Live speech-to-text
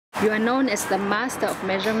You are known as the master of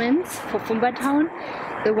measurements for Fumba Town,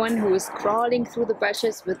 the one who is crawling through the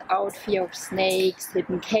bushes without fear of snakes,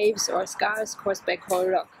 hidden caves or scars caused by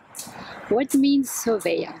coral rock. What means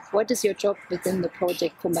surveyor? What is your job within the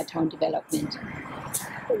project Fumba Town Development?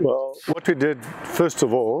 Well, what we did, first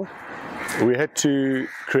of all, we had to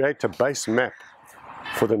create a base map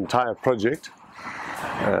for the entire project.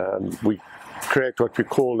 We create what we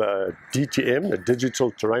call a DTM, a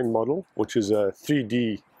digital terrain model, which is a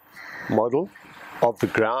 3D model of the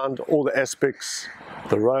ground, all the aspects,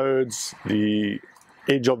 the roads, the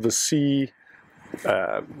edge of the sea.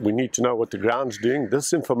 We need to know what the ground's doing.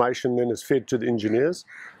 This information then is fed to the engineers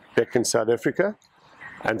back in South Africa.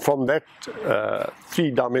 And from that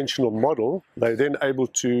three-dimensional model, they're then able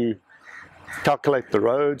to calculate the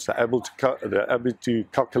roads, they're able to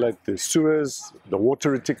calculate the sewers, the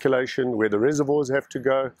water reticulation, where the reservoirs have to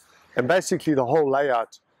go. And basically the whole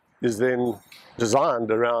layout is then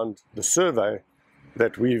designed around the survey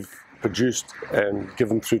that we've produced and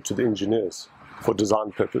given through to the engineers for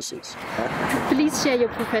design purposes. Please share your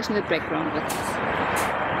professional background with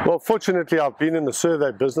us. Well, fortunately, I've been in the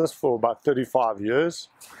survey business for about 35 years.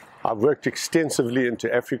 I've worked extensively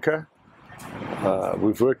into Africa.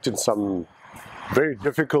 We've worked in some very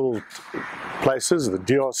difficult places, the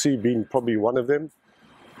DRC being probably one of them.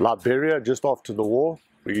 Liberia, just after the war,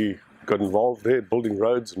 we got involved there building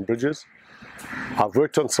roads and bridges. I've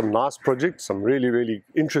worked on some nice projects, some really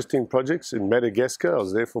interesting projects in Madagascar. I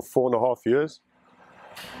was there for 4.5 years,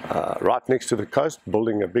 right next to the coast,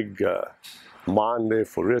 building a big mine there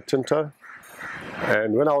for Rio Tinto.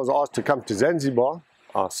 And when I was asked to come to Zanzibar,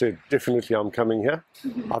 I said, definitely I'm coming here.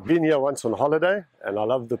 I've been here once on holiday and I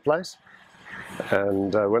love the place.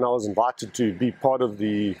 And when I was invited to be part of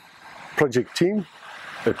the project team,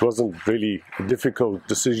 it wasn't really a difficult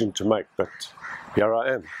decision to make, but here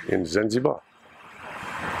I am in Zanzibar.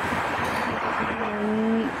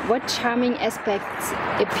 What charming aspects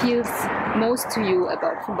appeals most to you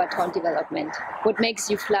about Fumba Town Development? What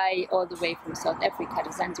makes you fly all the way from South Africa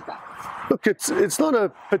to Zanzibar? Look, it's not a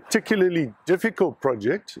particularly difficult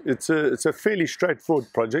project. It's a fairly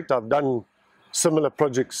straightforward project. I've done similar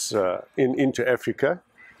projects into Africa,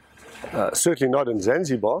 certainly not in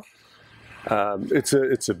Zanzibar.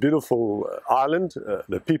 It's a beautiful island.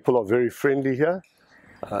 The people are very friendly here.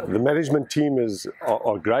 The management team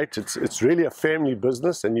are great. It's really a family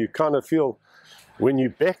business, and you kind of feel when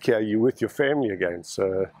you're back here, you're with your family again.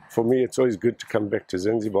 So for me, it's always good to come back to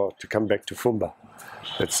Zanzibar, to come back to Fumba.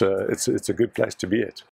 It's a good place to be at.